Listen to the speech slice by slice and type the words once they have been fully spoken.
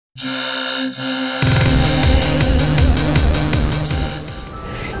Hey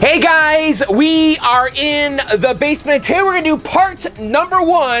guys, we are in the basement, and today we're going to do part number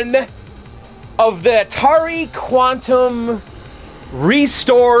 1 of the Atari Quantum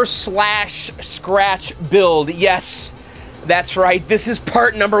Restore / Scratch build. Yes, that's right, this is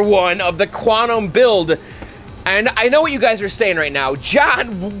part number 1 of the Quantum build. And I know what you guys are saying right now. John,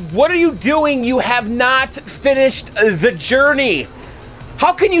 what are you doing? You have not finished the journey.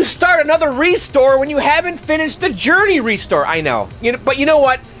 How can you start another restore when you haven't finished the journey restore? I know. But you know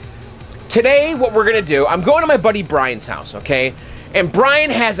what? Today, what we're going to do, I'm going to my buddy Brian's house, okay? And Brian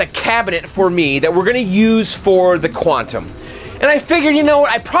has a cabinet for me that we're going to use for the Quantum. And I figured, you know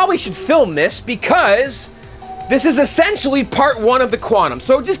what? I probably should film this because this is essentially part 1 of the Quantum.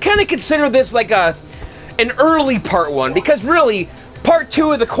 So just kind of consider this like an early part 1, because really, part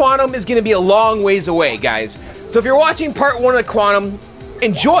 2 of the Quantum is going to be a long ways away, guys. So if you're watching part 1 of the Quantum,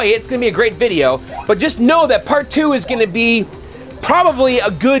 enjoy it. It's going to be a great video. But just know that part 2 is going to be probably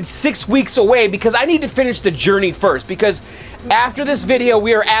a good 6 weeks away, because I need to finish the journey first. Because after this video,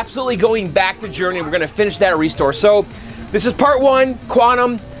 we are absolutely going back to journey. We're going to finish that restore. So this is part 1,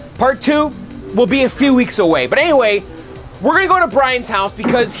 Quantum. Part 2 will be a few weeks away. But anyway, we're going to go to Brian's house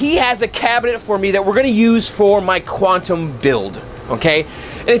because he has a cabinet for me that we're going to use for my Quantum build. Okay?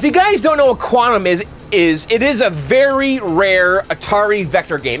 And if you guys don't know what Quantum is it is a very rare Atari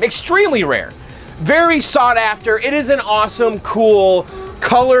vector game. Extremely rare. Very sought after. It is an awesome, cool,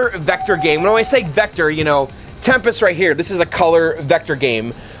 color vector game. When I say vector, you know, Tempest right here, this is a color vector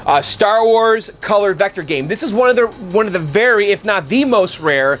game. Star Wars color vector game. This is one of the very, if not the most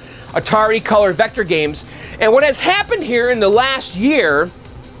rare, Atari color vector games. And what has happened here in the last year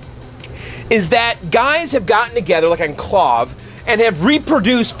is that guys have gotten together, like on Clove, and have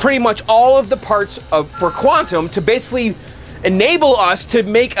reproduced pretty much all of the parts for Quantum to basically enable us to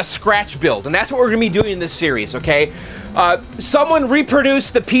make a scratch build. And that's what we're going to be doing in this series, okay? Someone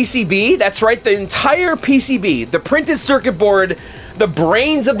reproduced the PCB. That's right, the entire PCB, the printed circuit board, the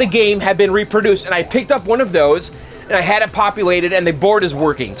brains of the game have been reproduced. And I picked up one of those, and I had it populated, and the board is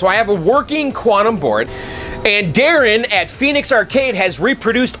working. So I have a working Quantum board. And Darren at Phoenix Arcade has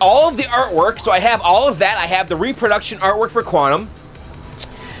reproduced all of the artwork, so I have all of that. I have the reproduction artwork for Quantum.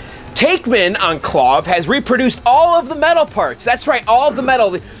 Takeman on Clove has reproduced all of the metal parts. That's right, all of the metal.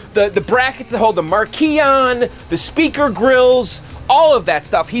 The brackets that hold the marquee on, the speaker grills, all of that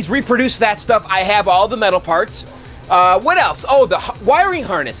stuff. He's reproduced that stuff. I have all the metal parts. What else? Oh, the wiring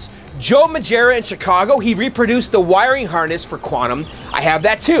harness. Joe Majera in Chicago, he reproduced the wiring harness for Quantum. I have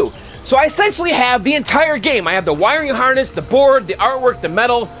that too. So I essentially have the entire game. I have the wiring harness, the board, the artwork, the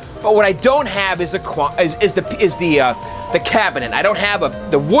metal, but what I don't have is the cabinet. I don't have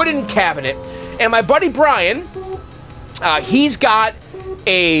the wooden cabinet. And my buddy Brian, he's got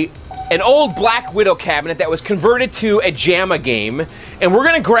an old Black Widow cabinet that was converted to a JAMA game, and we're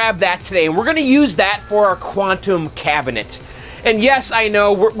gonna grab that today, and we're gonna use that for our Quantum cabinet. And yes, I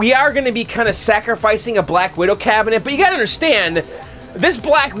know we are gonna be kind of sacrificing a Black Widow cabinet, but you gotta understand, this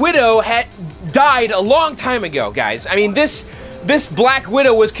Black Widow had died a long time ago, guys. I mean, this Black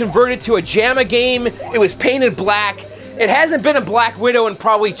Widow was converted to a JAMA game. It was painted black. It hasn't been a Black Widow in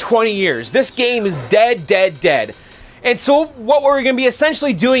probably 20 years. This game is dead, dead, dead. And so what we're going to be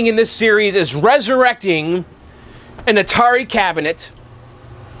essentially doing in this series is resurrecting an Atari cabinet,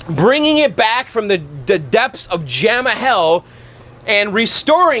 bringing it back from the depths of JAMA hell, and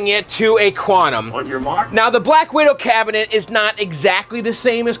restoring it to a Quantum. On your mark. Now, the Black Widow cabinet is not exactly the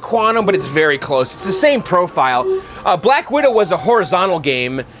same as Quantum, but it's very close. It's the same profile. Black Widow was a horizontal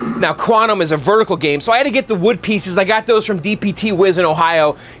game. Now, Quantum is a vertical game, so I had to get the wood pieces. I got those from DPT Wiz in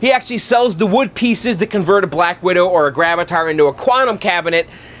Ohio. He actually sells the wood pieces to convert a Black Widow or a Gravatar into a Quantum cabinet,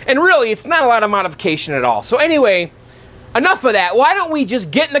 and really, it's not a lot of modification at all. So anyway, enough of that. Why don't we just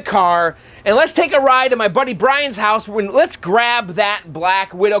get in the car and let's take a ride to my buddy Brian's house. Let's grab that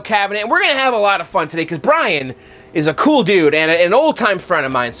Black Widow cabinet, and we're going to have a lot of fun today because Brian is a cool dude and an old-time friend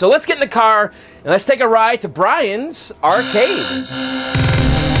of mine. So let's get in the car and let's take a ride to Brian's arcade.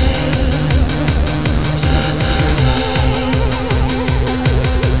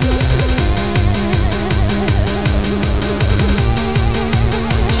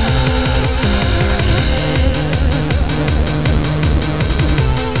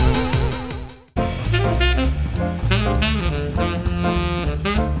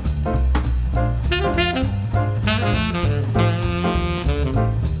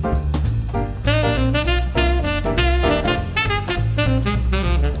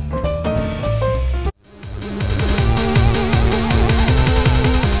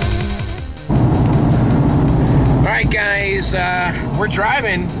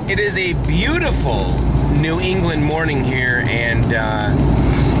 gentlemen, it is a beautiful New England morning here, and I'm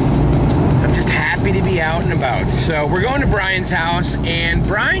just happy to be out and about. So we're going to Brian's house, and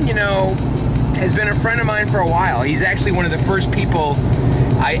Brian, you know, has been a friend of mine for a while. He's actually one of the first people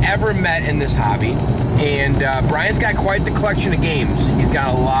I ever met in this hobby, and Brian's got quite the collection of games. He's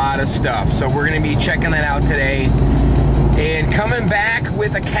got a lot of stuff, so we're going to be checking that out today, and coming back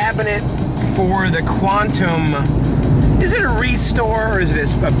with a cabinet for the Quantum. Is it a restore or is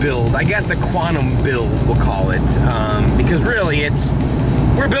it a build? I guess the Quantum build, we'll call it, because really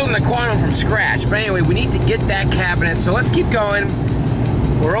we're building the Quantum from scratch. But anyway, we need to get that cabinet, so let's keep going.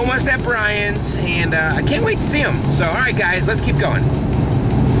 We're almost at Brian's, and I can't wait to see him. So, all right, guys, let's keep going.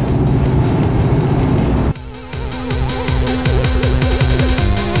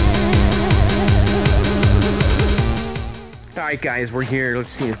 All right, guys, we're here. Let's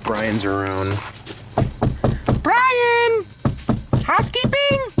see if Brian's around. Brian!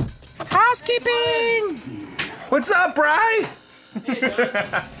 Housekeeping! Housekeeping! What's up, Brian?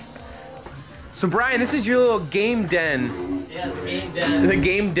 Hey, so, Brian, this is your little game den. Yeah, the game den. The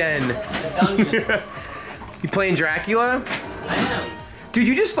game den. The dungeon. You playing Dracula? I am. Dude,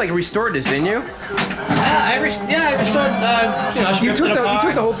 you just like restored this, didn't you? I restored. You know, you took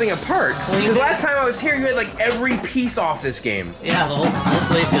the whole thing apart. Because last time I was here, you had like every piece off this game. Yeah, the whole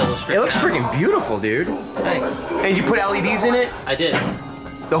playfield was stripped. It looks freaking beautiful, dude. Thanks. And you put LEDs in it? I did.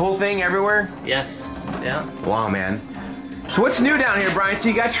 The whole thing, everywhere? Yes. Yeah. Wow, man. So what's new down here, Brian? So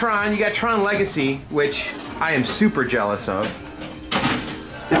you got Tron Legacy, which I am super jealous of.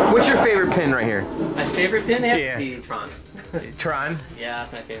 What's your favorite pin right here? My favorite pin has to be Tron. Tron? Yeah,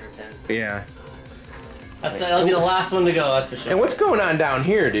 that's my favorite pin. Yeah. That'll be the last one to go, that's for sure. And what's going on down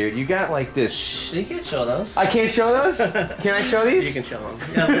here, dude? You got like this... You can't show those. I can't show those? Can I show these? You can show them.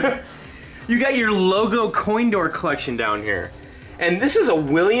 Yeah. You got your logo coin door collection down here. And this is a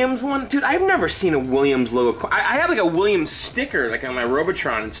Williams one? Dude, I've never seen a Williams logo. I have like a Williams sticker like on my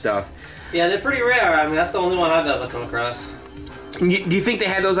Robotron and stuff. Yeah, they're pretty rare. I mean, that's the only one I've ever come across. Do you think they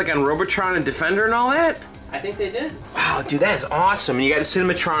had those like on Robotron and Defender and all that? I think they did. Wow, dude, that is awesome. And you got the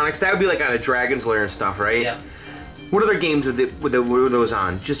cinematronics. That would be like on a Dragon's Lair and stuff, right? Yeah. What other games were those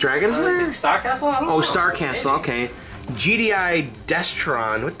on? Just Dragon's Lair? Star Castle? I don't know. Oh, Star Castle, okay. GDI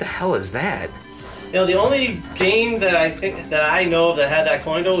Destron, what the hell is that? You know, the only game that I know of that had that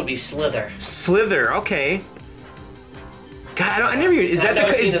coin door would be Slither. Slither, okay. God, I never even... Is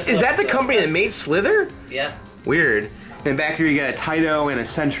that the company that made Slither? Yeah. Weird. And back here you got a Taito and a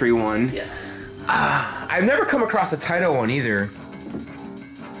Sentry one. Yes. I've never come across a Taito one either.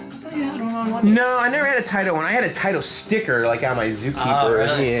 Oh, you had one? No, I never had a Taito one. I had a Taito sticker like on my Zookeeper. Oh,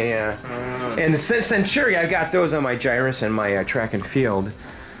 really? Yeah. And the Century, I got those on my Gyrus and my track and field.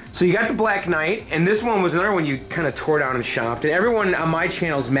 So you got the Black Knight, and this one was another one you kind of tore down and shopped. And everyone on my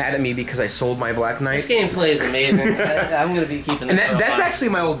channel is mad at me because I sold my Black Knight. This gameplay is amazing. I'm going to be keeping this. And that's actually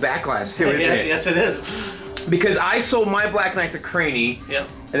my old backlash too, isn't it? Yes, it is. Because I sold my Black Knight to Craney, yep.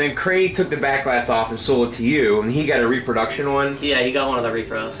 And then Craney took the backlash off and sold it to you, and he got a reproduction one. Yeah, he got one of the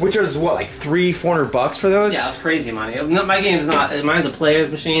repros. Which was what, like $300-400 for those? Yeah, it was crazy money. My game's not. Mine's a player's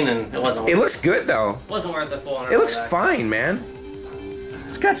machine, and it wasn't. It looks good though. It wasn't worth the $400. It looks fine, man.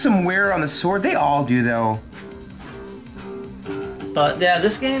 It's got some wear on the sword. They all do though. But yeah,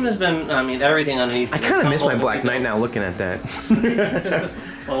 this game has been. I mean, everything underneath. I kind of miss my Black Knight now looking at that.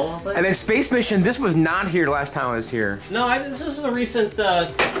 And then Space Mission, this was not here last time I was here. No, this is a recent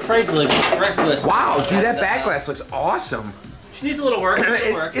Craigslist. Wow, dude, that backlash looks awesome. She needs a little work.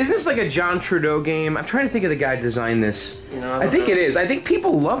 Isn't this like a John Trudeau game? I'm trying to think of the guy who designed this. You know, I think it is. I think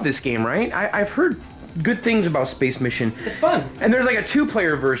people love this game, right? I've heard good things about Space Mission. It's fun. And there's like a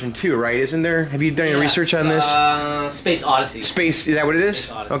 2-player version too, right? Isn't there? Have you done any research on this? Space Odyssey. Is that what it is?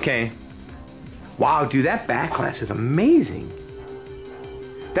 Space Odyssey. Okay. Wow, dude, that backlash is amazing.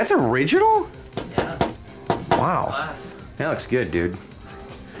 That's original? Yeah. Wow. Class. That looks good, dude.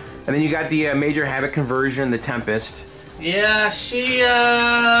 And then you got the Major Havoc conversion, the Tempest. Yeah,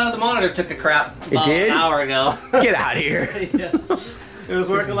 the monitor took a crap about an hour ago. Get out of here. Yeah. It was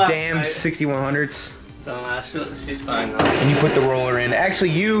working last damn night. 6100s. So she's fine though. And you put the roller in.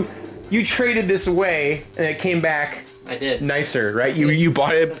 Actually, you traded this away, and it came back. I did. Nicer, right? You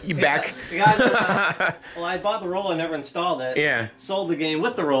bought it back. Well, I bought the roller, never installed it. Yeah. Sold the game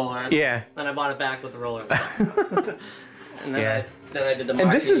with the roller. Yeah. Then I bought it back with the roller. And then I did the.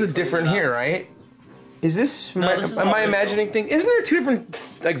 And this is a different here, right? Is this? No, this is am I imagining things? Isn't there 2 different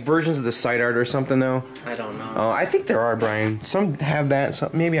like versions of the side art or something though? I don't know. Oh, I think there are, Brian. Some have that. Some,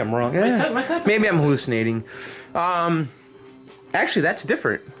 maybe I'm wrong. Maybe I'm hallucinating. Actually, that's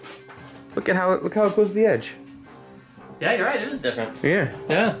different. Look how it goes to the edge. Yeah, you're right. It is different. Yeah.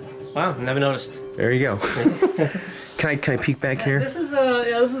 Yeah. Wow. Never noticed. There you go. Can I peek back here? This is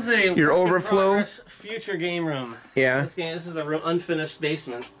a your overflow future game room. Yeah. This is the unfinished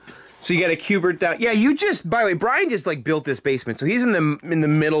basement. So you got a cubert down. Yeah, you just, by the way, Brian just like built this basement. So he's in the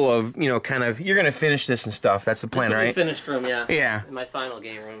middle of, you know, kind of, you're gonna finish this and stuff. That's the plan, This is right? the finished room, yeah. Yeah. In my final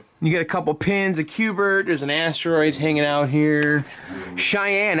game room. You got a couple pins, a cubert, there's an asteroids hanging out here.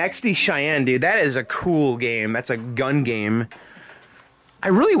 Cheyenne, XD Cheyenne, dude, that is a cool game. That's a gun game. I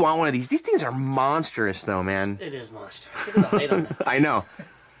really want one of these. These things are monstrous though, man. It is monstrous. Look at the height on it. I know.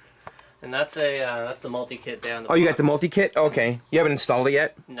 And that's the multi-kit down the Oh, you got the multi-kit? Okay. You haven't installed it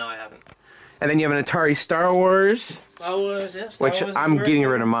yet? No, I haven't. And then you have an Atari Star Wars. Star Wars, yeah. Which I'm getting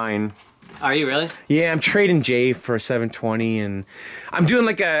rid of mine. Are you really? Yeah, I'm trading Jay for a 720, and I'm doing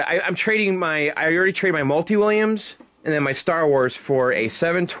like I'm trading my, I already traded my Multi-Williams, and then my Star Wars for a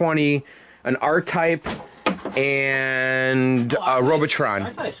 720, an R-Type, and a Robotron.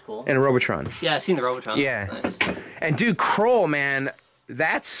 R-Type's cool. And a Robotron. Yeah, I've seen the Robotron. Yeah. That's nice. And dude, Kroll, man,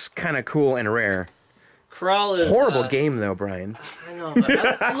 that's kind of cool and rare. Kroll is... Horrible game, though, Brian. I know,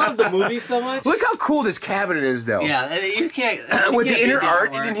 but I love the movie so much. Look how cool this cabinet is, though. Yeah, you can't... With the inner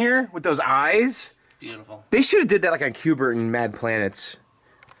art in here, with those eyes. Beautiful. They should have did that like on Cubert and Mad Planets.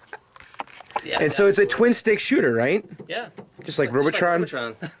 Yeah, and so it's a twin stick shooter, right? Yeah. Just like Robotron? Just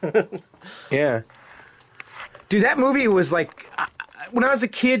like Robotron. Yeah. Dude, that movie was like... when I was a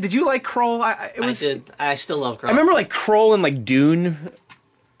kid, did you like Kroll? I did. I still love Kroll. I remember like Kroll and like Dune.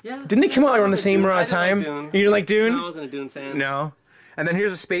 Yeah. Didn't they come out around the same amount of time? Like You didn't like Dune? No, I wasn't a Dune fan. No. And then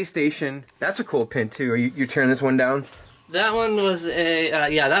here's a space station. That's a cool pin too. Are you tearing this one down? That one was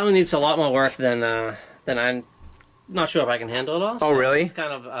a yeah. That one needs a lot more work than I'm not sure if I can handle it all. So oh really? It's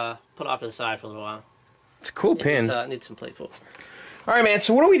kind of put off to the side for a little while. It's a cool pin. Needs some playful. All right, man.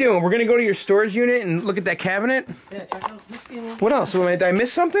 So what are we doing? We're gonna go to your storage unit and look at that cabinet. Yeah, check out this game. What else? Did I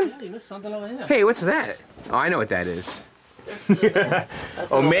miss something? Yeah, you missed something over here. Hey, what's that? Oh, I know what that is. This is,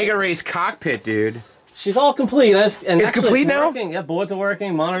 Omega Ray's cockpit, dude. She's all complete. It's complete now? Working. Yeah, boards are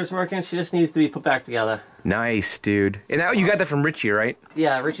working, monitors working. She just needs to be put back together. Nice, dude. And that you got that from Richie, right?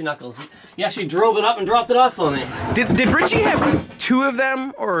 Yeah, Richie Knuckles. He actually drove it up and dropped it off for me. Did Richie have two of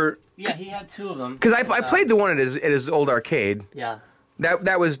them, or? Yeah, he had two of them. Because I played the one at his old arcade. Yeah.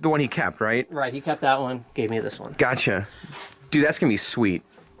 That was the one he kept, right? Right, he kept that one, gave me this one. Gotcha. Dude, that's gonna be sweet.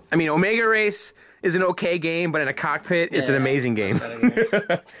 I mean, Omega Race is an okay game, but in a cockpit, it's an amazing game.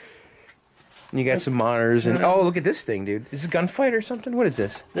 You got some monitors, and oh, look at this thing, dude. Is this a gunfight or something? What is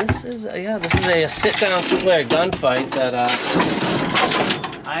this? This is a sit-down two-player gunfight that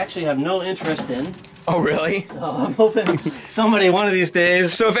I actually have no interest in. Oh, really? So I'm hoping somebody one of these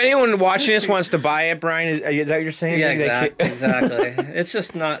days. So if anyone watching this wants to buy it, Brian, is that what you're saying? Yeah, exactly. It's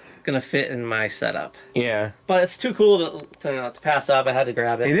just not gonna fit in my setup. Yeah. But it's too cool to pass up. I had to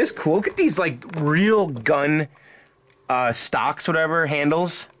grab it. It is cool. Look at these like real gun stocks, whatever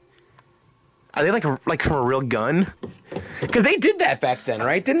handles. Are they like from a real gun? Because they did that back then,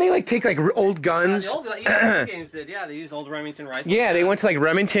 right? Didn't they like take like old guns? The old games did. Yeah, they used old Remington rifles. Yeah, they went to like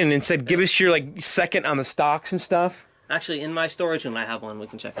Remington and said, "Give us your like second on the stocks and stuff." Actually, in my storage room, I have one. We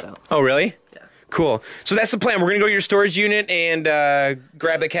can check it out. Oh, really? Yeah. Cool. So that's the plan. We're gonna go to your storage unit and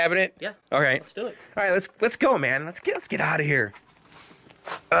grab the cabinet. Yeah. All right. Let's do it. All right. Let's go, man. Let's get out of here.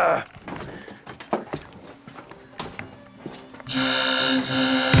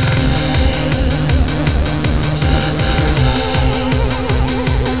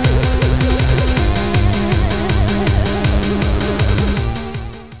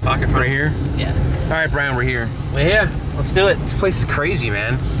 Pocket Right here? Yeah. All right, Brian, we're here. We're here. Let's do it. This place is crazy,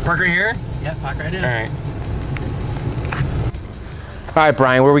 man. Park right here? Yeah, park right here. All right. All right,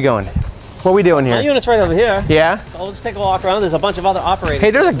 Brian, where are we going? What are we doing here? My unit's right over here. Yeah? I'll just take a walk around. There's a bunch of other operators.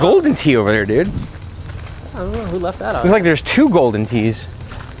 Hey, there's a golden tee over there, dude. I don't know who left that out. Looks like there's two golden tees.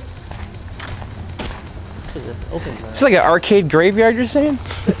 This is like an arcade graveyard, you're saying?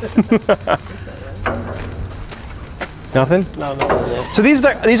 Nothing? No. So these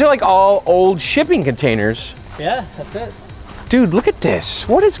are like all old shipping containers. Yeah, that's it. Dude, look at this.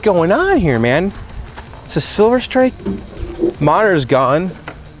 What is going on here, man? It's a Silver Strike. Monitor's gone.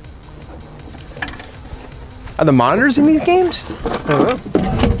 Are the monitors in these games? I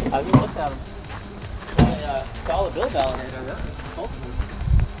haven't looked at them. Dollar bill validator, yeah.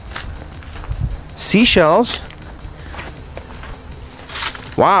 Seashells.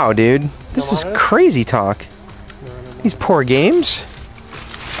 Wow, dude. This is crazy talk. These poor games.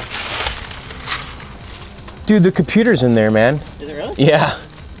 Dude, the computer's in there, man. Is it really? Yeah.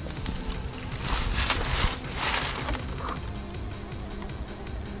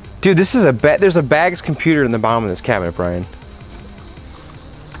 Dude, this is there's a Bag's computer in the bottom of this cabinet, Brian.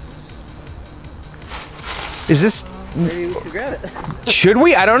 Is this... Maybe we should grab it. Should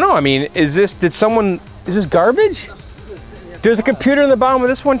we? I don't know. I mean, is this garbage? There's a computer in the bottom of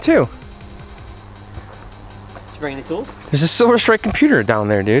this one too. Did you bring any tools? There's a Silver Strike computer down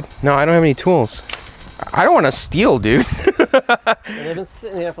there, dude. No, I don't have any tools. I don't want to steal, dude. They've been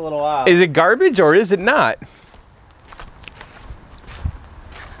sitting here for a little while. Is it garbage or is it not?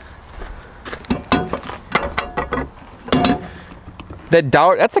 That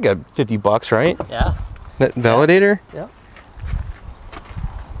dollar, that's like a 50 bucks, right? Yeah. That validator? Yeah.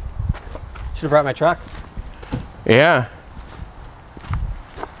 Should have brought my truck. Yeah.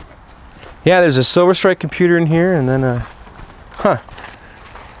 Yeah, there's a Silver Strike computer in here, and then huh.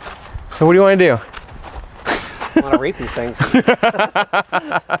 So what do you want to do? I want to rape these things.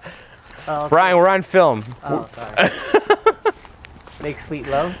 Oh, Brian, we're on film. Oh, sorry. Make sweet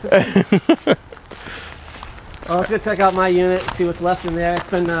love. Well, let's go check out my unit, see what's left in there. It's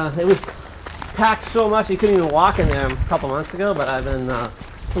been, it was packed so much you couldn't even walk in there a couple months ago, but I've been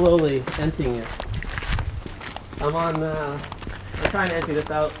slowly emptying it. I'm trying to empty this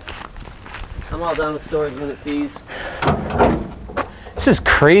out. I'm all done with storage unit fees. This is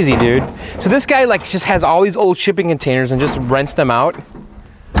crazy, dude. So this guy like just has all these old shipping containers and just rents them out.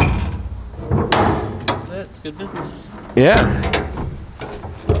 That's it. It's good business. Yeah.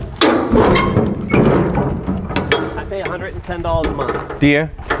 I pay $110 a month. Do you?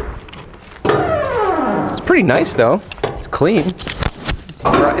 It's pretty nice though. It's clean.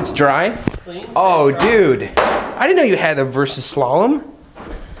 It's dry. Clean, Oh, dry. dude. I didn't know you had a versus slalom.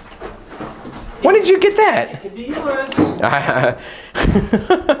 When did you get that? It could be yours. I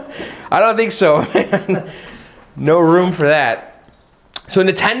don't think so, man. No room for that. So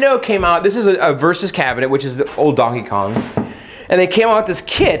Nintendo came out, this is a versus cabinet, which is the old Donkey Kong. And they came out with this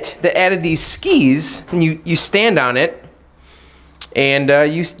kit that added these skis, and you stand on it, and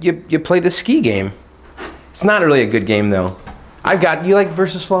you play the ski game. It's not really a good game though. You like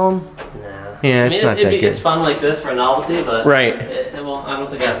versus slalom? Nah. Yeah, it's not that good. It's fun like this for novelty, but right. I don't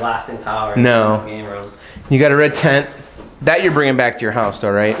think it has lasting power. No. In the game room. You got a red tent. That you're bringing back to your house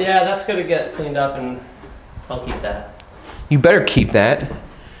though, right? Yeah, that's gonna get cleaned up and I'll keep that. You better keep that.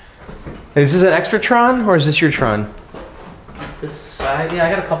 Is this an extra Tron or is this your Tron? Yeah, I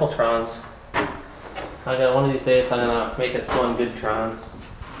got a couple Trons. I got one of these days I'm gonna make it one good Tron.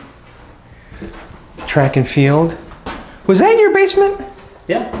 Track and field. Was that in your basement?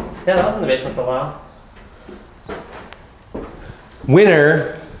 Yeah, that was in the basement for a while.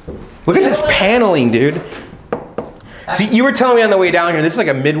 Winner. Look at this paneling, dude. So you were telling me on the way down here, this is like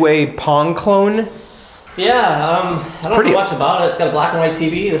a Midway Pong clone. Yeah, I don't know much about it. It's got a black and white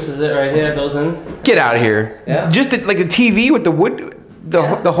TV. This is it right here. It goes in. Get out of here. Yeah. Just like a TV with the wood,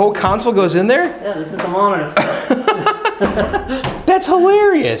 the whole console goes in there? Yeah, this is the monitor. That's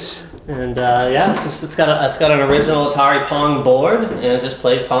hilarious. And yeah, it's got an original Atari Pong board, and it just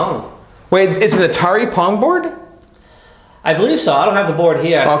plays Pong. Wait, is it Atari Pong board? I believe so. I don't have the board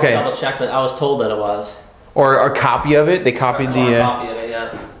here. I Okay. have to double check, but I was told that it was. Or a copy of it? They copied Or the... a copy of it,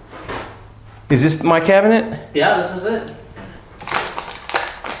 yeah. Is this my cabinet? Yeah, this is it.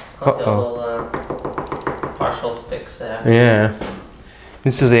 Uh-oh. Got a little partial fix there. Yeah.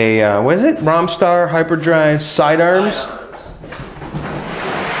 This is a, what is it? Romstar Hyperdrive sidearms? Sidearms.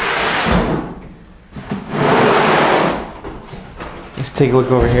 Let's take a look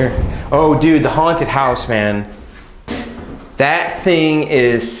over here. Oh, dude, the haunted house, man. That thing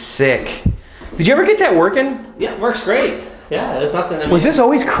is sick. Did you ever get that working? Yeah, it works great. Yeah, there's nothing. I mean, Was this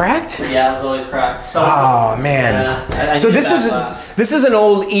always cracked? Yeah, it was always cracked. So, Oh man! I So knew this that is this is an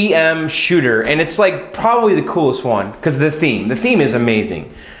old EM shooter, and it's like probably the coolest one because the theme. The theme is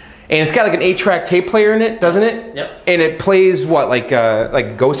amazing, and it's got like an 8-track tape player in it, doesn't it? Yep. And it plays what like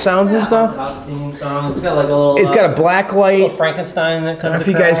ghost sounds and stuff. House theme song. It's got like a little. It's got a black light. little Frankenstein that comes. I don't know if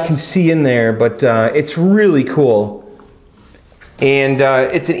you guys can see in there, but it's really cool. And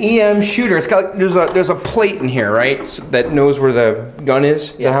it's an EM shooter. It's got there's a plate in here, right? So that knows where the gun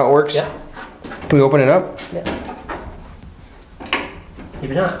is. Is that how it works? Yeah. Can we open it up? Yeah.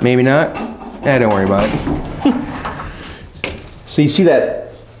 Maybe not. Maybe not. Don't worry about it. So you see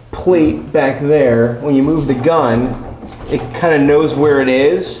that plate back there? When you move the gun, it kind of knows where it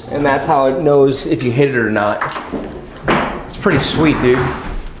is, and that's how it knows if you hit it or not. It's pretty sweet, dude.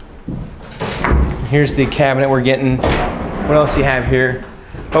 Here's the cabinet we're getting. What else do you have here?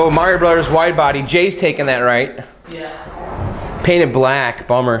 Oh, Mario Brothers wide body. Jay's taking that, right? Yeah. Painted black.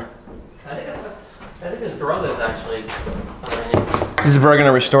 Bummer. I think his brother's actually. Is his brother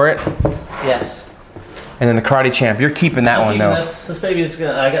gonna restore it? Yes. And then the Karate Champ. You're keeping that one though. This baby's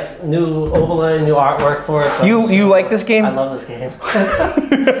good. I got new overlay, new artwork for it. So you like this game? I love this game.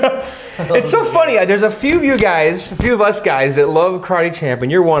 It's so funny. There's a few of us guys that love Karate Champ,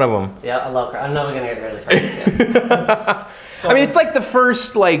 and you're one of them. Yeah, I love Karate. I'm never gonna get rid of Karate Champ. I mean, it's like the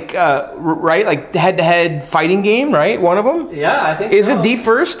first, like, right, like head-to-head fighting game, right? One of them. Yeah, I think. Is it the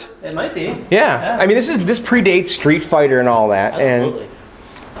first? It might be. Yeah. I mean, this predates Street Fighter and all that. Absolutely.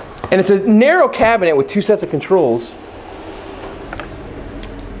 And it's a narrow cabinet with 2 sets of controls.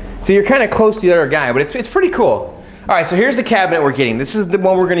 So you're kind of close to the other guy, but it's pretty cool. All right, so here's the cabinet we're getting. This is the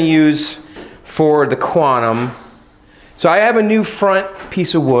one we're going to use for the Quantum. So I have a new front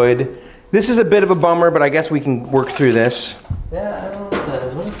piece of wood. This is a bit of a bummer, but I guess we can work through this. Yeah, I don't know what that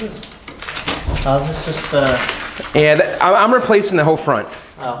is. What is this? Oh, this is just Yeah, I'm replacing the whole front.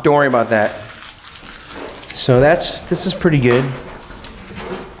 Oh. Don't worry about that. So this is pretty good.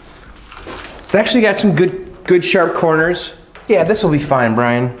 It's actually got some good sharp corners. Yeah, this will be fine,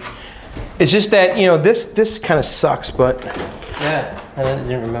 Brian. It's just that, you know, this kind of sucks, but... Yeah, I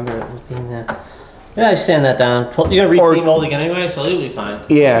didn't remember it being there. Yeah, just sand that down. You're going to re-mold again anyway, so you'll be fine.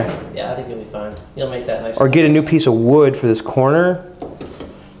 Yeah. Yeah, I think you'll be fine. You'll make that nice. Or get a new piece of wood for this corner.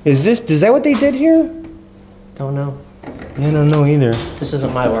 Is that what they did here? Don't know. Yeah, I don't know either. This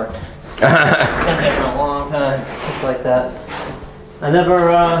isn't my work. It's been here for a long time. It's like that. I never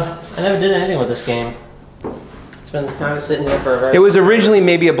did anything with this game. It's been kind of sitting there for a very... It was originally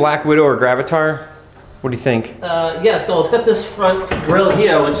maybe a Black Widow or Gravatar. What do you think? Yeah, it's got this front grill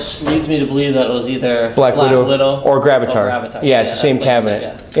here, which leads me to believe that it was either Black Widow or Gravatar. Yeah, it's the same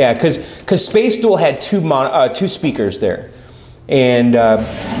cabinet. Yeah, because Space Duel had two speakers there, and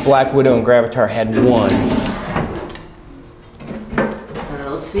Black Widow and Gravatar had one.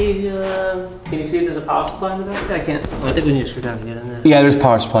 Let's see. Can you see if there's a power supply in the back? I can't. Oh, I think we need a screwdriver to get in there. Yeah, there's a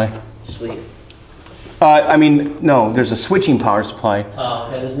power supply. Sweet. I mean, no, there's a switching power supply. Oh,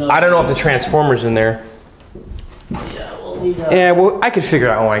 okay. There's no. I don't know if the transformer's in there. Yeah, we'll need. Yeah, well, I could figure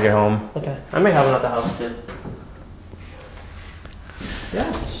it out when I get home. Okay, I may have one at the house too.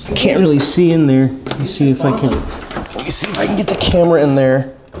 Yeah. I can't really see in there. Let me see if I can. Let me see if I can get the camera in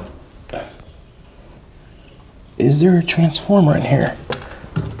there. Is there a transformer in here?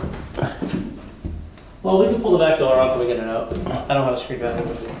 Well, we can pull the back door off and we get it out. I don't have a screwdriver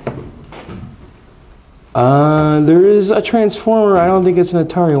with me. There is a transformer. I don't think it's an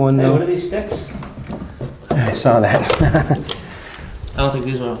Atari one though. Hey, what are these sticks? I saw that. I don't think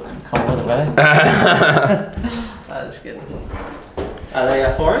these will come with it, right? I'm just kidding. Are they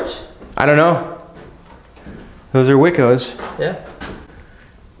 4-inch? I don't know. Those are Wiccos. Yeah.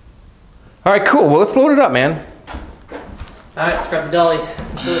 All right, cool. Well, let's load it up, man. All right, let's grab the dolly.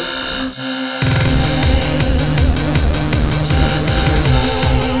 Let's do it.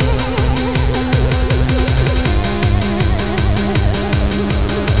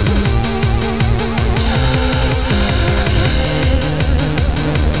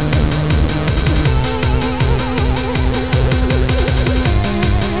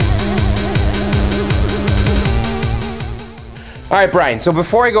 All right, Brian, so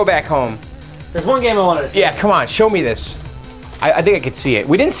before I go back home... There's one game I wanted to show. Yeah, come on, show me this. I think I could see it.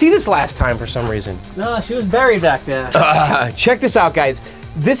 We didn't see this last time for some reason. No, she was buried back there. Check this out, guys.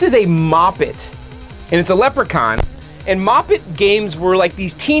 This is a Moppet, and it's a Leprechaun. And Moppet games were like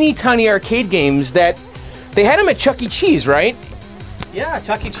these teeny tiny arcade games that... They had them at Chuck E. Cheese, right? Yeah,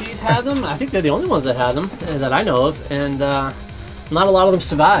 Chuck E. Cheese had them. I think they're the only ones that had them, that I know of. And not a lot of them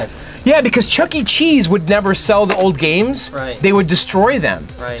survived. Yeah, because Chuck E. Cheese would never sell the old games. Right. They would destroy them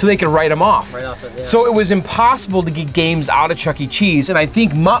so they could write them off. Right off it, yeah. So it was impossible to get games out of Chuck E. Cheese. And I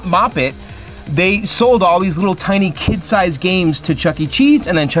think Moppet, they sold all these little tiny kid-sized games to Chuck E. Cheese,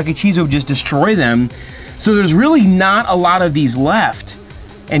 and then Chuck E. Cheese would just destroy them. So there's really not a lot of these left.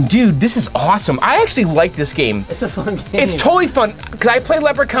 And dude, this is awesome. I actually like this game. It's a fun game. It's totally fun. Because I played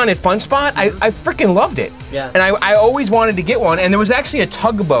Leprechaun at Fun Spot. I freaking loved it. Yeah. And I always wanted to get one. And there was actually a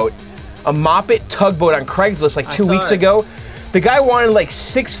tugboat, a Moppet tugboat on Craigslist like 2 weeks ago. The guy wanted like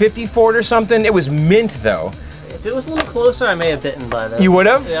 $6.50 for it or something. It was mint though. If it was a little closer, I may have bitten by that. You would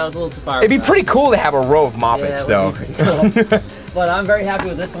have? Yeah, I was a little too far. It'd be pretty cool to have a row of Moppets though. But I'm very happy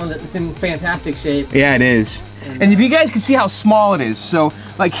with this one. It's in fantastic shape. Yeah, it is. And if you guys can see how small it is. So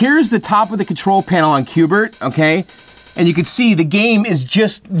like here's the top of the control panel on Q*bert, okay? And you can see the game is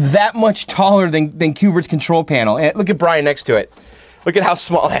just that much taller than Q*bert's control panel. And look at Brian next to it. Look at how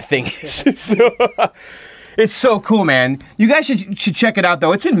small that thing is. It's so cool, man. You guys should check it out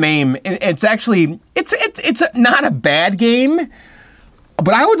though. It's in MAME, and it's actually not a bad game,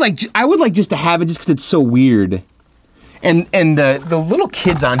 but I would like just to have it just because it's so weird. And the little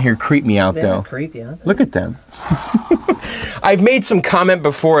kids on here creep me out, though. Creepy, huh? Look at them. I've made some comment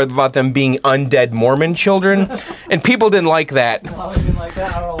before about them being undead Mormon children, and people didn't like that. Oh, they didn't like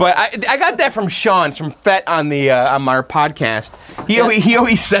that? I don't know. But I got that from Sean, from Fett on the on our podcast. He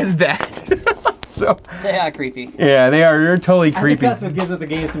always says that. So they are creepy. Yeah, they are. They're totally creepy. I think that's what gives the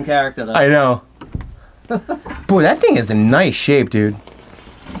game some character, though. I know. Boy, that thing is in nice shape, dude.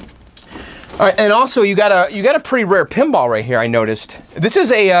 All right, and also you got a pretty rare pinball right here. I noticed. This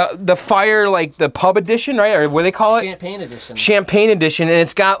is a the Fire, like the pub edition, right? Or what do they call it? Champagne edition. Champagne edition, and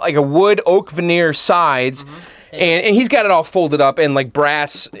it's got like a wood oak veneer sides, and he's got it all folded up and like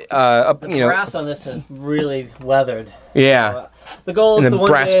brass. The brass on this is really weathered. Yeah. So, the goal is to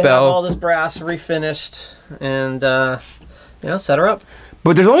one day have bell. all this brass refinished and set her up.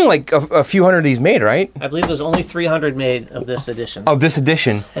 But there's only like a few hundred of these made, right? I believe there's only 300 made of this edition. Of this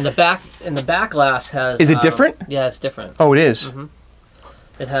edition. And the back glass has. Is it different? Yeah, it's different. Oh, it is.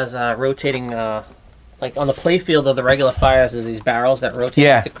 It has rotating, like on the playfield of the regular Fires, there's these barrels that rotate.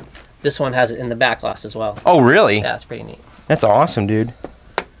 Yeah. This one has it in the back glass as well. Oh, really? Yeah, it's pretty neat. That's awesome, dude.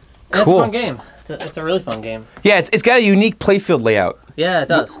 And Cool. it's a fun game. It's a really fun game. Yeah, it's got a unique playfield layout. Yeah, it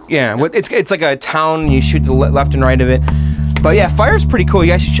does. Yeah, it's like a town. And you shoot the left and right of it. But yeah, Fire's pretty cool.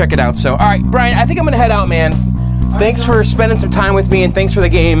 You guys should check it out. So, all right, Brian, I think I'm gonna head out, man. Thanks for spending some time with me, and thanks for the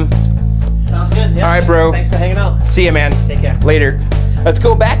game. Sounds good. Yeah, all right, bro. Thanks for hanging out. See ya, man. Take care. Later. Let's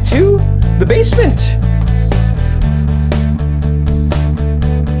go back to the basement.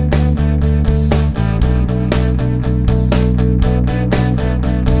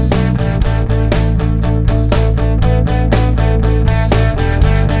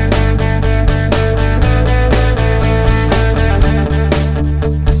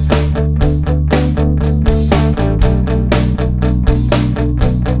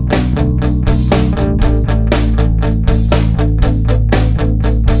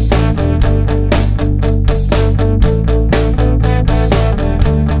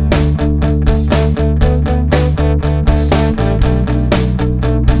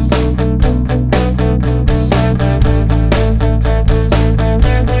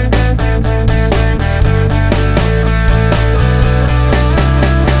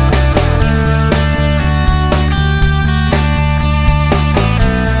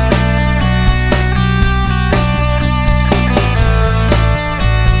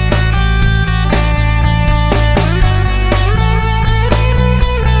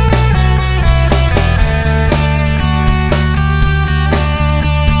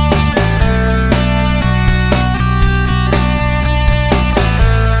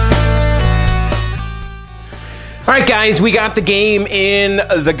 Alright guys, we got the game in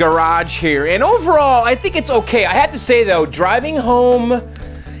the garage here, and overall, I think it's okay. I had to say though, driving home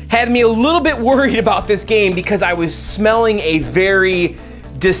had me a little bit worried about this game because I was smelling a very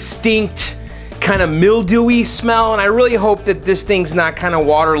distinct kind of mildewy smell, and I really hope that this thing's not kind of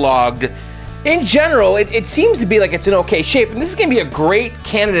waterlogged. In general, it seems to be like it's in okay shape, and this is gonna be a great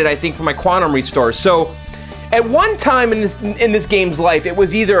candidate, I think, for my Quantum Restore. So, at one time in this game's life, it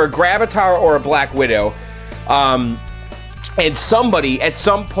was either a Gravatar or a Black Widow. And somebody at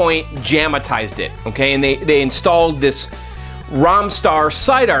some point jammatized it, okay? And they installed this Romstar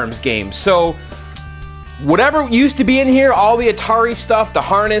sidearms game. So whatever used to be in here, all the Atari stuff, the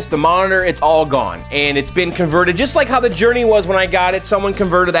harness, the monitor, it's all gone. And it's been converted, just like how the Journey was when I got it. Someone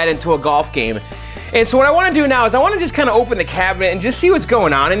converted that into a golf game. And so what I want to do now is I want to just kind of open the cabinet and just see what's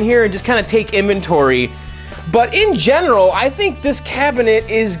going on in here and just kind of take inventory. But in general, I think this cabinet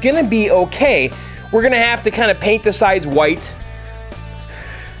is going to be okay. We're gonna have to kind of paint the sides white.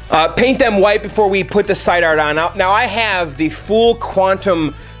 Paint them white before we put the side art on. Now I have the full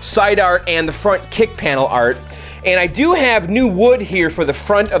Quantum side art and the front kick panel art. And I do have new wood here for the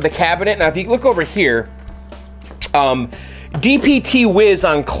front of the cabinet. Now if you look over here, DPT Wiz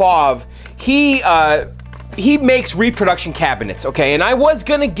on Clove, he makes reproduction cabinets, okay? And I was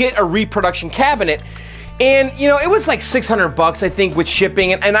gonna get a reproduction cabinet, and you know, it was like 600 bucks, I think, with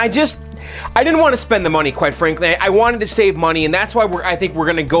shipping, and I didn't want to spend the money, quite frankly. I wanted to save money, and that's why I think we're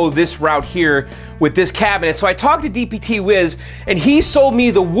gonna go this route here with this cabinet. So I talked to DPT Wiz, and he sold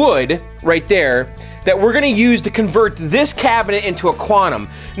me the wood right there that we're gonna use to convert this cabinet into a Quantum.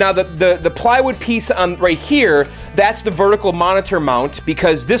 Now the plywood piece on right here, that's the vertical monitor mount,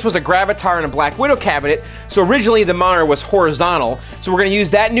 because this was a Gravatar and a Black Widow cabinet, so originally the monitor was horizontal. So we're gonna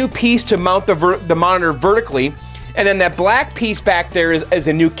use that new piece to mount the monitor vertically, and then that black piece back there is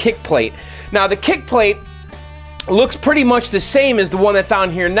a new kick plate. Now the kick plate looks pretty much the same as the one that's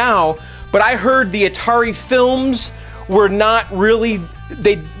on here now, but I heard the Atari films were not really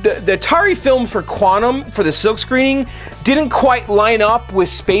the Atari film for Quantum, for the silk screening, didn't quite line up with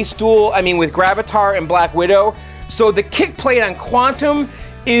Space Duel, I mean with Gravatar and Black Widow. So the kick plate on Quantum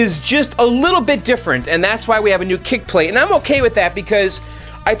is just a little bit different, and that's why we have a new kick plate. And I'm okay with that because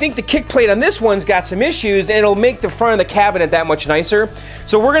I think the kick plate on this one's got some issues, and it'll make the front of the cabinet that much nicer.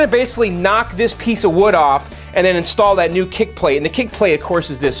 So we're gonna basically knock this piece of wood off and then install that new kick plate. And the kick plate, of course,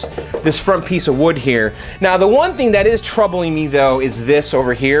 is this front piece of wood here. Now, the one thing that is troubling me, though, is this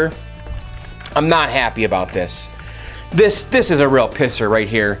over here. I'm not happy about this. This is a real pisser right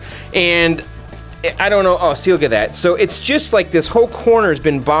here. And I don't know, oh, see, look at that. So it's just like this whole corner has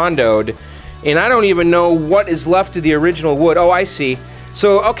been bondoed, and I don't even know what is left of the original wood. Oh, I see.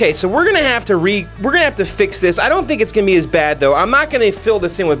 So, okay, so we're gonna have to fix this. I don't think it's gonna be as bad, though. I'm not gonna fill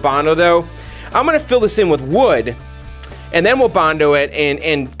this in with Bondo, though. I'm gonna fill this in with wood, and then we'll Bondo it,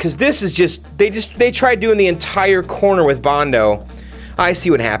 and because this is just, they tried doing the entire corner with Bondo. I see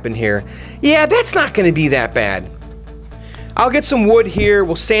what happened here. Yeah, that's not gonna be that bad. I'll get some wood here,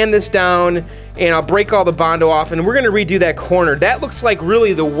 we'll sand this down, and I'll break all the Bondo off, and we're gonna redo that corner. That looks like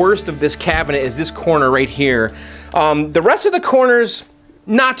really the worst of this cabinet is this corner right here. The rest of the corners,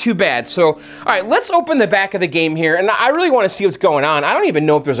 not too bad. So, all right, let's open the back of the game here, and I really want to see what's going on. I don't even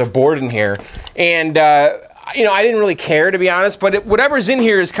know if there's a board in here, and you know, I didn't really care, to be honest, but whatever's in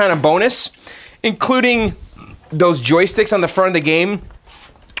here is kind of bonus, including those joysticks on the front of the game,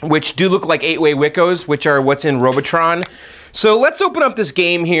 which do look like 8-way Wiccos, which are what's in Robotron. So let's open up this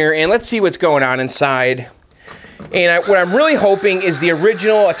game here, and let's see what's going on inside. And what I'm really hoping is the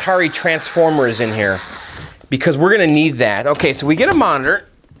original Atari Transformer is in here, because we're gonna need that. Okay, so we get a monitor,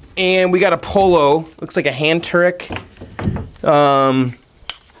 and we got a Polo, looks like a hand turret. Not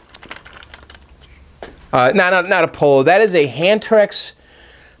a Polo, that is a Handtrex.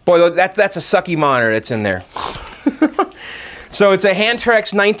 Boy, that's a sucky monitor that's in there. So it's a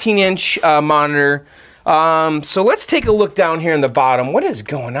Handtrex 19-inch monitor. So let's take a look down here in the bottom. What is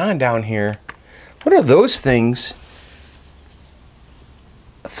going on down here? What are those things?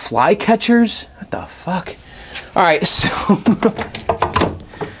 Fly catchers? What the fuck? All right, so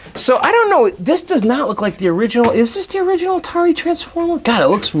I don't know. This does not look like the original. Is this the original Atari Transformer? God, it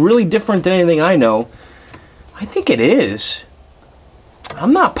looks really different than anything I know. I think it is.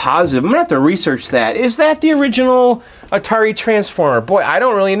 I'm not positive. I'm gonna have to research that. Is that the original Atari Transformer? Boy, I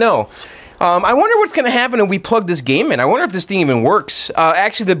don't really know. I wonder what's gonna happen if we plug this game in. I wonder if this thing even works.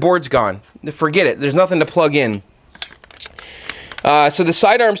 Actually, the board's gone. Forget it. There's nothing to plug in. So the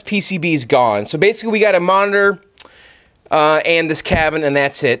sidearms PCB is gone. So basically we got a monitor and this cabin, and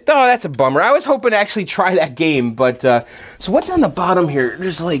that's it. Oh, that's a bummer. I was hoping to actually try that game, but so what's on the bottom here?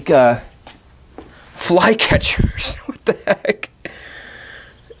 There's like fly catchers. What the heck?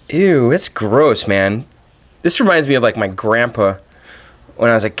 Ew, that's gross, man. This reminds me of like my grandpa when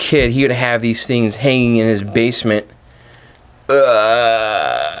I was a kid. He would have these things hanging in his basement.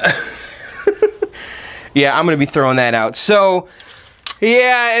 Yeah, I'm gonna be throwing that out. So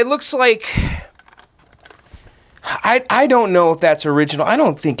yeah, it looks like, I don't know if that's original. I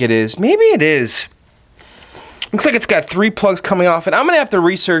don't think it is. Maybe it is. Looks like it's got 3 plugs coming off, and I'm gonna have to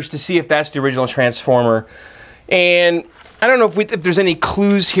research to see if that's the original Transformer. And I don't know if there's any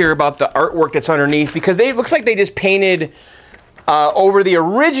clues here about the artwork that's underneath, because it looks like they just painted over the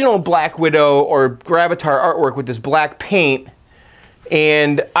original Black Widow or Gravatar artwork with this black paint.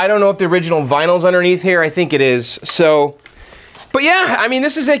 And I don't know if the original vinyl's underneath here. I think it is. So, but yeah, I mean,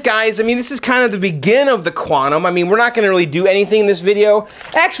 this is it, guys. I mean, this is kind of the begin of the Quantum. I mean, we're not going to really do anything in this video.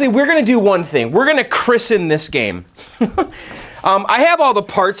 Actually, we're going to do one thing. We're going to christen this game. I have all the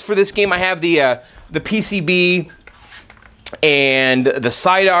parts for this game. I have the PCB and the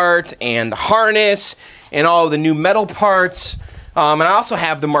side art and the harness and all the new metal parts. And I also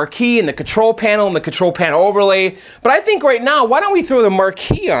have the marquee and the control panel overlay. But I think right now, why don't we throw the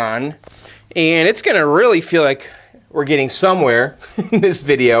marquee on, and it's going to really feel like we're getting somewhere in this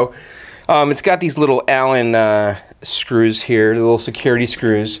video. It's got these little Allen screws here, the little security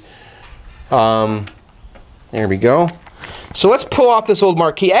screws. There we go. So let's pull off this old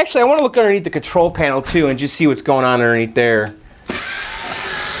marquee. Actually, I want to look underneath the control panel too and just see what's going on underneath there.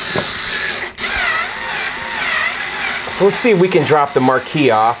 So let's see if we can drop the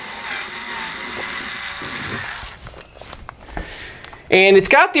marquee off. And it's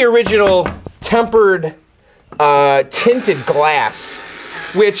got the original tempered tinted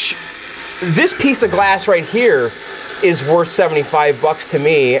glass, which this piece of glass right here is worth 75 bucks to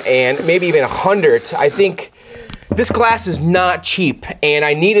me, and maybe even 100. I think this glass is not cheap, and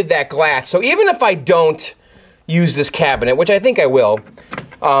I needed that glass. So even if I don't use this cabinet, which I think I will,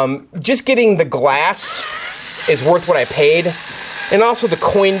 just getting the glass is worth what I paid. and also the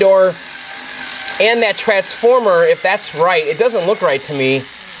coin door, and that transformer, if that's right. It doesn't look right to me.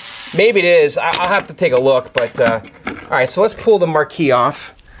 Maybe it is. I'll have to take a look, but all right, so let's pull the marquee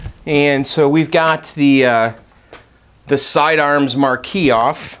off. And so we've got the side arms marquee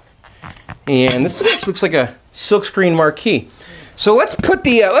off, and this looks like a silkscreen marquee. So let's put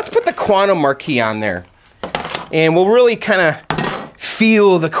the Quantum marquee on there, and we'll really kind of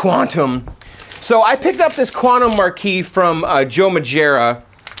feel the Quantum. So I picked up this Quantum marquee from Joe Majera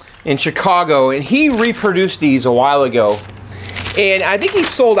in Chicago, and he reproduced these a while ago. And I think he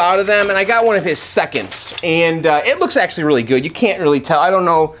sold out of them, and I got one of his seconds. And it looks actually really good. You can't really tell. I don't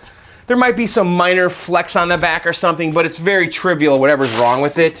know. There might be some minor flecks on the back or something, but it's very trivial, whatever's wrong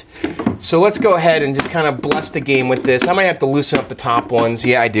with it. So let's go ahead and just kind of bless the game with this. I might have to loosen up the top ones.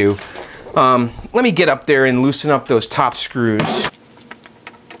 Yeah, I do. Let me get up there and loosen up those top screws.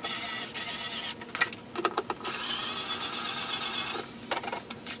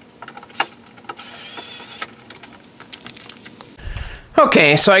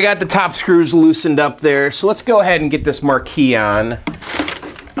 Okay, so I got the top screws loosened up there. So let's go ahead and get this marquee on.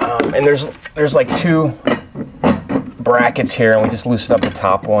 And there's like 2 brackets here, and we just loosen up the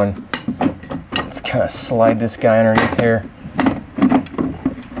top one. Let's kind of slide this guy underneath here.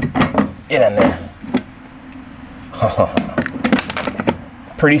 Get in there.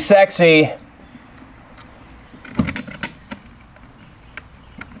 Pretty sexy.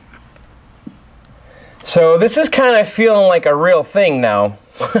 So this is kind of feeling like a real thing now.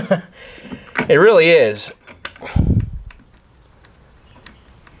 It really is.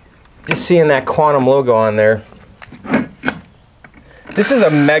 Just seeing that Quantum logo on there. This is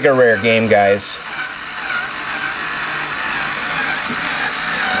a mega rare game, guys.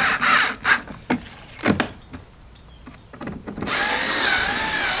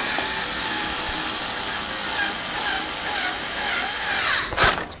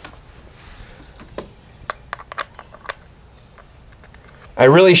 I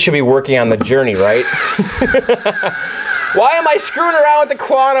really should be working on the journey, right? Why am I screwing around with the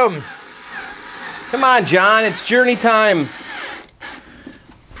Quantum? Come on, John, it's journey time.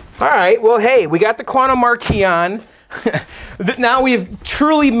 All right, well, hey, we got the Quantum marquee on. Now we've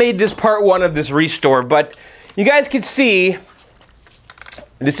truly made this part 1 of this restore, but you guys can see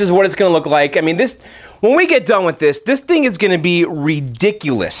this is what it's gonna look like. I mean, when we get done with this thing is gonna be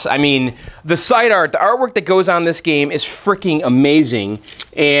ridiculous. I mean, the side art, the artwork that goes on this game is freaking amazing.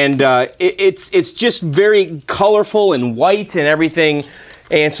 And it's just very colorful and white and everything.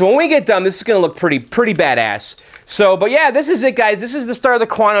 And so when we get done, this is gonna look pretty badass. So, but yeah, this is it, guys. This is the start of the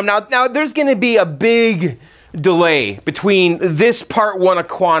Quantum. Now there's gonna be a big delay between this part 1 of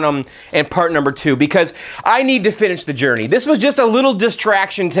Quantum and part number 2, because I need to finish the journey. This was just a little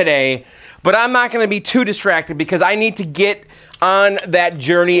distraction today, but I'm not going to be too distracted because I need to get on that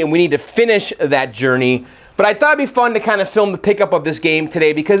journey and we need to finish that journey. But I thought it'd be fun to kind of film the pickup of this game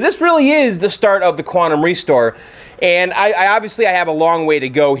today because this really is the start of the Quantum Restore. And I obviously I have a long way to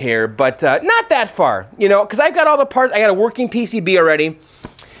go here, but not that far, you know, because I've got all the parts. I got a working PCB already.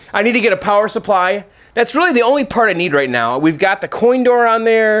 I need to get a power supply. That's really the only part I need right now. We've got the coin door on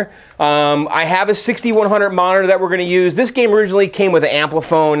there. I have a 6100 monitor that we're going to use. This game originally came with an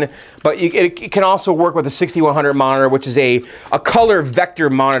Ampliphone, but it can also work with a 6100 monitor, which is a color vector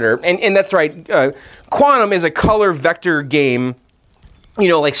monitor. And that's right, Quantum is a color vector game, you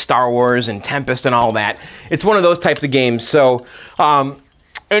know, like Star Wars and Tempest and all that. It's one of those types of games. So,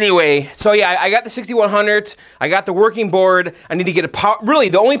 anyway, so yeah, I got the 6100, I got the working board, I need to get a power, really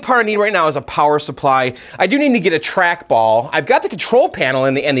the only part I need right now is a power supply. I do need to get a trackball. I've got the control panel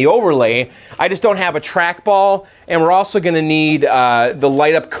and the overlay, I just don't have a trackball, and we're also gonna need the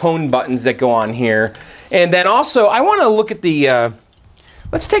light up cone buttons that go on here. And then also, I wanna look at the,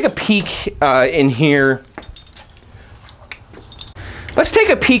 let's take a peek in here. Let's take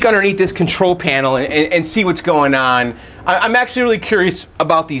a peek underneath this control panel and see what's going on. I'm actually really curious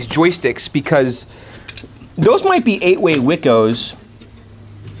about these joysticks because those might be 8-way Wiccos.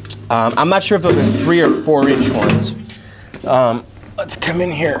 I'm not sure if those are 3 or 4-inch ones. Let's come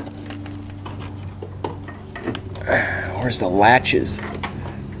in here. Where's the latches?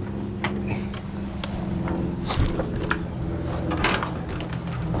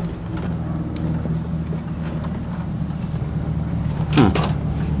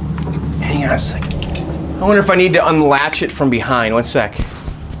 Hang on a second. I wonder if I need to unlatch it from behind. 1 sec.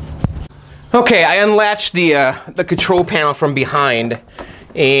 Okay, I unlatched the control panel from behind,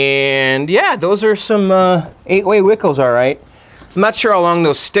 and yeah, those are some 8-way Wiccos, all right. I'm not sure how long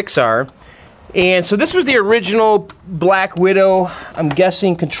those sticks are. And so this was the original Black Widow, I'm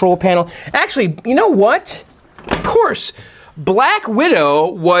guessing, control panel. Actually, you know what? Of course, Black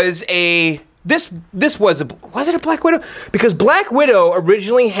Widow was a... Was it a Black Widow? Because Black Widow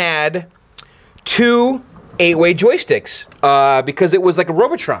originally had 2 8-way joysticks because it was like a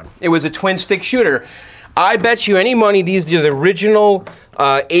Robotron. It was a twin-stick shooter. I bet you any money these are the original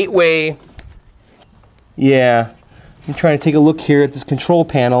 8-way... Yeah. I'm trying to take a look here at this control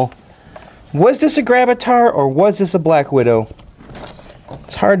panel. Was this a Gravatar or was this a Black Widow?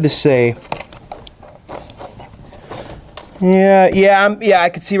 It's hard to say. Yeah, I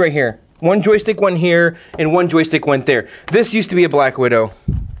can see right here. 1 joystick went here, and 1 joystick went there. This used to be a Black Widow.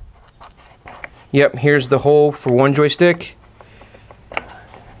 Yep, here's the hole for 1 joystick.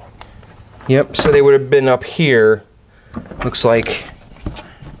 Yep, so they would have been up here. Looks like.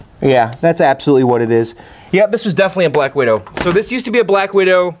 Yeah, that's absolutely what it is. Yep, this was definitely a Black Widow. So this used to be a Black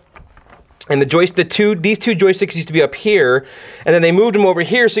Widow. And these 2 joysticks used to be up here, and then they moved them over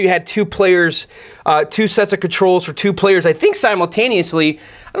here, so you had 2 players, 2 sets of controls for 2 players, I think simultaneously.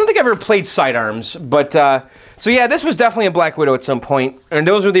 I don't think I've ever played sidearms, but, so yeah, this was definitely a Black Widow at some point, and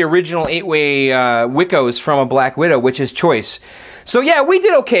those are the original 8-way Wiccos from a Black Widow, which is choice. So yeah, we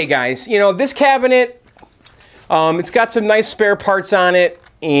did okay, guys. You know, this cabinet, it's got some nice spare parts on it,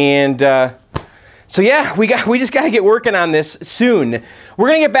 and, so yeah, we just got to get working on this soon. We're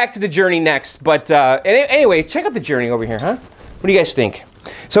going to get back to the Journey next, but anyway, check out the Journey over here, huh? What do you guys think?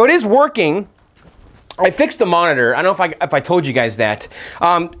 So it is working. I fixed the monitor. I don't know if I told you guys that.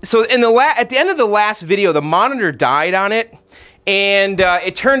 So at the end of the last video, the monitor died on it, and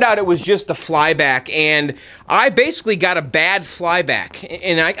it turned out it was just the flyback, and I basically got a bad flyback,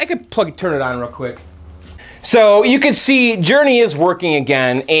 and I could turn it on real quick. So you can see Journey is working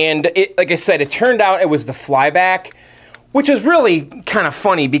again, and like I said, it turned out it was the flyback, which was really kind of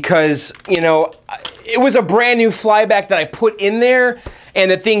funny because, you know, it was a brand new flyback that I put in there, and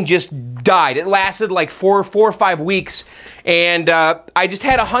the thing just died. It lasted like 4 or 5 weeks, and I just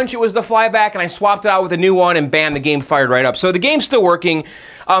had a hunch it was the flyback, and I swapped it out with a new one, and bam, the game fired right up. So the game's still working.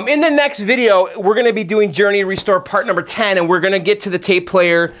 In the next video, we're going to be doing Journey Restore part number 10, and we're going to get to the tape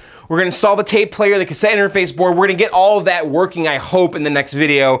player. We're going to install the tape player, the cassette interface board. We're going to get all of that working, I hope, in the next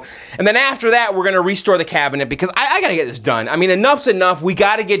video. And then after that, we're going to restore the cabinet because I got to get this done. I mean, enough's enough. We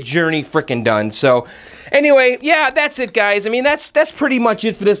got to get Journey frickin' done. So, anyway, yeah, that's it, guys. I mean, that's pretty much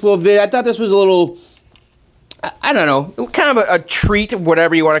it for this little video. I thought this was a little, I don't know, kind of a treat,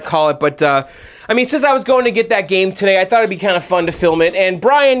 whatever you want to call it. But, I mean, since I was going to get that game today, I thought it'd be kind of fun to film it. And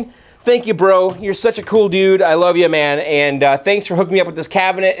Brian... Thank you, bro. You're such a cool dude. I love you, man. And thanks for hooking me up with this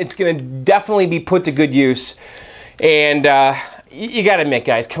cabinet. It's going to definitely be put to good use. And you got to admit,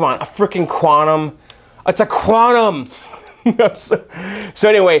 guys, come on. A freaking Quantum. It's a Quantum. So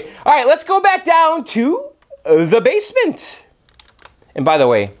anyway, all right, let's go back down to the basement. And by the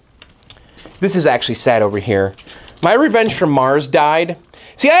way, this is actually sad over here. My Revenge from Mars died.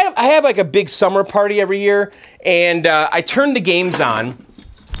 See, I have like a big summer party every year, and I turned the games on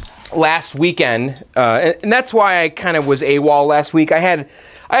last weekend, and that's why I kind of was AWOL last week. I had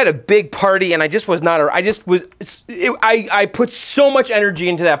a big party, and I just was not. I put so much energy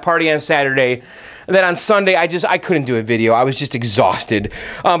into that party on Saturday that on Sunday I couldn't do a video. I was just exhausted.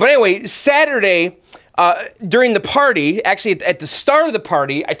 But anyway, Saturday during the party, actually at the start of the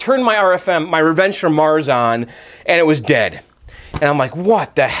party, I turned my RFM, my Revenge from Mars on, and it was dead. And I'm like,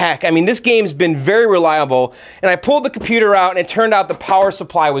 what the heck? I mean, this game's been very reliable. And I pulled the computer out, and it turned out the power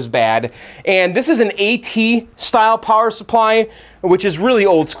supply was bad. And this is an AT-style power supply, which is really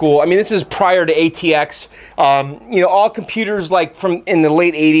old school. I mean, this is prior to ATX. You know, all computers like from in the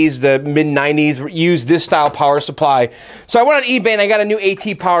late 80s, the mid-90s use this style power supply. So I went on eBay, and I got a new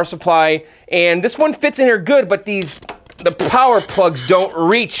AT power supply. And this one fits in here good, but the power plugs don't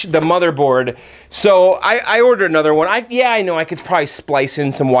reach the motherboard. So I ordered another one. I know I could probably splice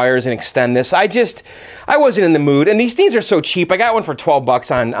in some wires and extend this. I wasn't in the mood. And these things are so cheap. I got one for 12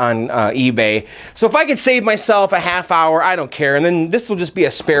 bucks on eBay. So if I could save myself a half hour, I don't care. And then this will just be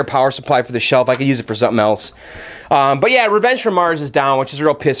a spare power supply for the shelf. I could use it for something else. But yeah, Revenge from Mars is down, which is a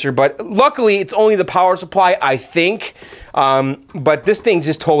real pisser. But luckily, it's only the power supply, I think. But this thing's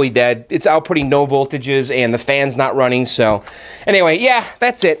just totally dead. It's outputting no voltages, and the fan's not running. So anyway, yeah,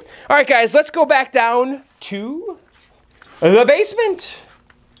 that's it. All right, guys, let's go back down to the basement.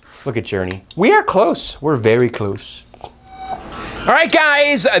 Look at Journey. We are close. We're very close. All right,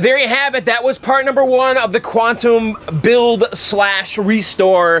 guys, there you have it. That was part number 1 of the Quantum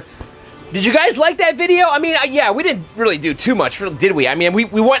build/restore. Did you guys like that video? I mean, yeah, we didn't really do too much, did we? I mean, we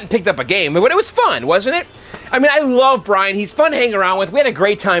went and picked up a game, but it was fun, wasn't it? I mean, I love Brian. He's fun to hang around with. We had a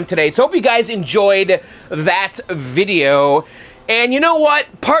great time today, so hope you guys enjoyed that video. And you know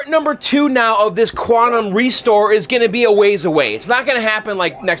what? Part number 2 now of this Quantum Restore is going to be a ways away. It's not going to happen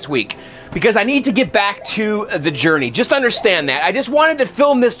like next week because I need to get back to the journey. Just understand that. I just wanted to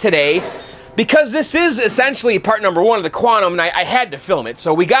film this today because this is essentially part number 1 of the Quantum, and I had to film it.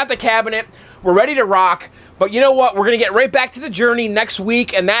 So we got the cabinet. We're ready to rock. But you know what? We're going to get right back to the journey next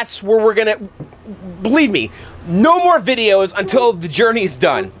week, and that's where we're going to... Believe me, no more videos until the journey is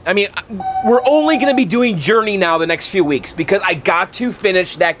done. I mean, we're only going to be doing journey now the next few weeks because I got to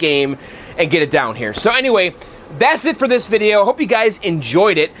finish that game and get it down here. So anyway, that's it for this video. Hope you guys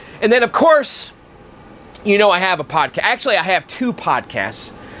enjoyed it. And then, of course, you know I have a podcast. Actually, I have 2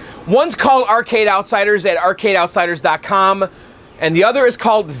 podcasts. One's called Arcade Outsiders at arcadeoutsiders.com. And the other is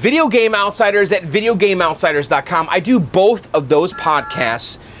called Video Game Outsiders at videogameoutsiders.com. I do both of those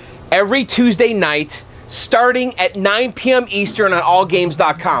podcasts every Tuesday night, starting at 9 p.m. Eastern on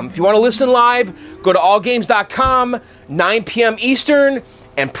allgames.com. If you want to listen live, go to allgames.com, 9 p.m. Eastern,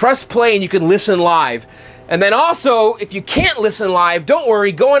 and press play, and you can listen live. And then also, if you can't listen live, don't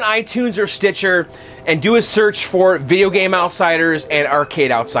worry, go on iTunes or Stitcher and do a search for Video Game Outsiders and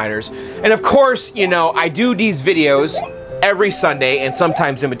Arcade Outsiders. And of course, you know, I do these videos every Sunday and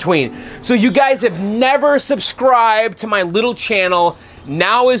sometimes in between. So you guys have never subscribed to my little channel,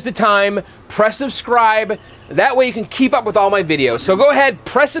 now is the time. Press subscribe. That way you can keep up with all my videos. So go ahead,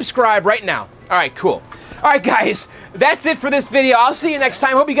 press subscribe right now. All right, cool. All right, guys, that's it for this video. I'll see you next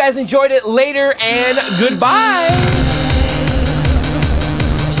time. Hope you guys enjoyed it later, and goodbye.